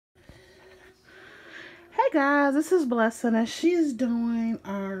Guys, this is Blessing and she's doing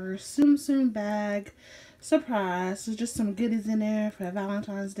our Tsum Tsum bag surprise. There's just some goodies in there for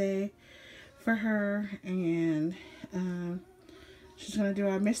Valentine's Day for her, and she's going to do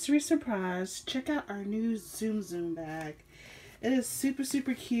our mystery surprise. Check out our new Tsum Tsum bag. It is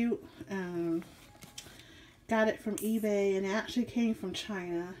super cute. Got it from eBay and it actually came from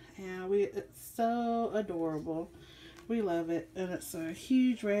China, and it's so adorable. We love it, and it's a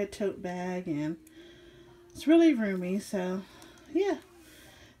huge red tote bag and it's really roomy, so yeah.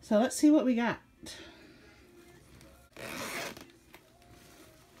 So let's see what we got.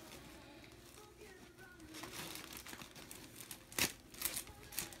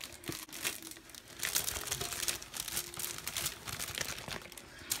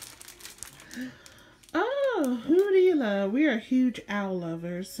 Oh, who do you love? We are huge owl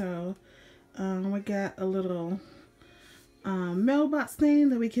lovers, so we got a little mailbox thing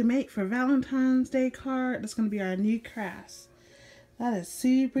that we can make for Valentine's Day card. That's going to be our new craft. That is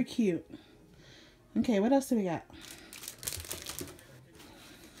super cute. Okay, what else do we got?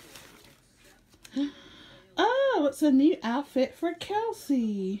 Oh, it's a new outfit for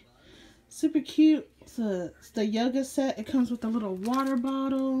Kelsey. Super cute. It's the yoga set. It comes with a little water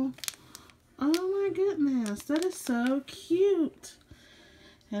bottle. Oh my goodness, that is so cute.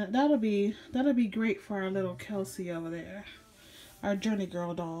 And that'll be great for our little Kelsey over there. Our Journey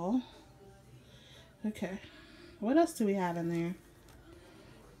Girl doll. Okay. What else do we have in there?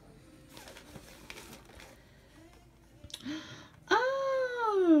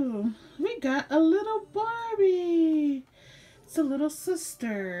 Oh, we got a little Barbie. It's a little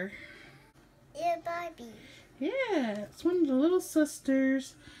sister. Yeah, Barbie. Yeah, it's one of the little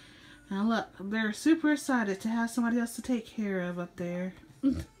sisters. Now look, they're super excited to have somebody else to take care of up there.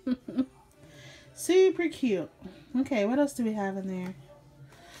 Super cute. Okay, what else do we have in there?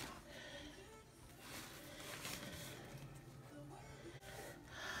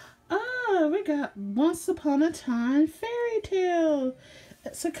 Oh, we got Once Upon a Time Fairy Tale.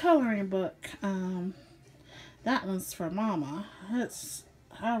 It's a coloring book. That one's for Mama.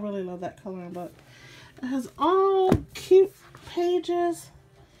 I really love that coloring book. It has all cute pages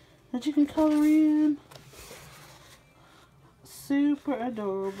that you can color in. Super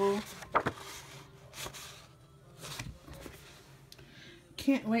adorable.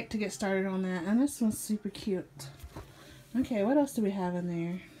 Can't wait to get started on that. And this one's super cute. Okay, what else do we have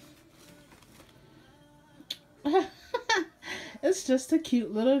in there? It's just a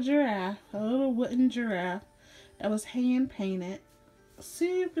cute little giraffe. A little wooden giraffe that was hand painted.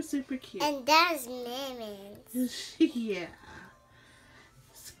 Super cute. And that's lemons. Yeah.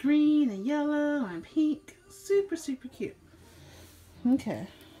 It's green and yellow and pink. Super cute. Okay,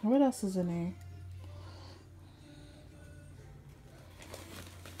 what else is in there?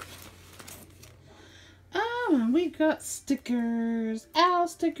 Oh, and we got stickers. Owl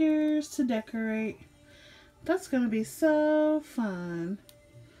stickers to decorate. That's going to be so fun.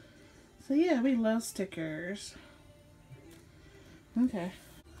 So yeah, we love stickers. Okay,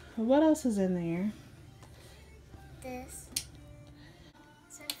 what else is in there? This.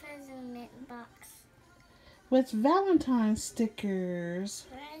 So far a mint box. With Valentine stickers.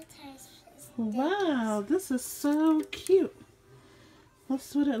 Valentine's stickers. Wow, this is so cute.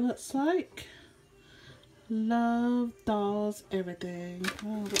 That's what it looks like. Love, dolls, everything.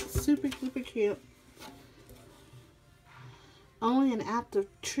 Oh, that's super cute. Only an act of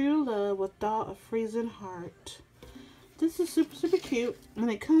true love with doll of freezing heart. This is super cute.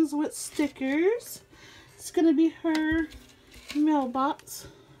 And it comes with stickers. It's going to be her mailbox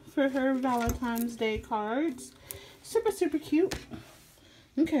for her Valentine's Day cards. Super cute.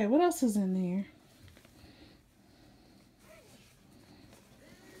 Okay, what else is in there?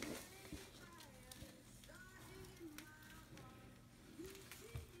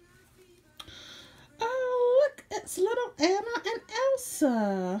 Oh, look, it's little Anna and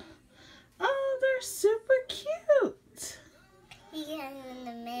Elsa. Oh, they're super cute. You get them in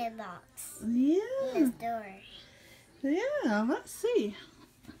the mailbox. Yeah. In the store. Yeah, let's see.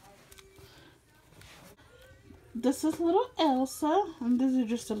 This is little Elsa, and these are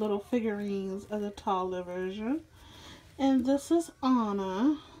just the little figurines of the taller version. And this is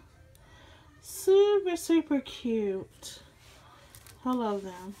Anna. Super cute. I love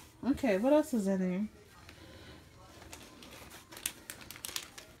them. Okay, what else is in there?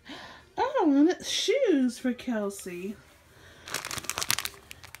 Oh, and it's shoes for Kelsey.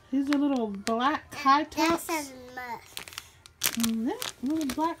 These are little black high tops. That says must. Yeah,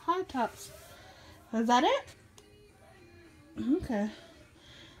 little black high tops. Is that it? Okay.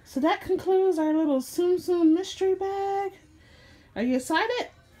 So that concludes our little Tsum Tsum mystery bag. Are you excited?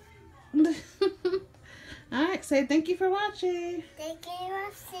 Alright, say thank you for watching. Thank you for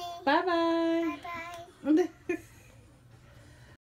watching. Bye-bye. Bye-bye.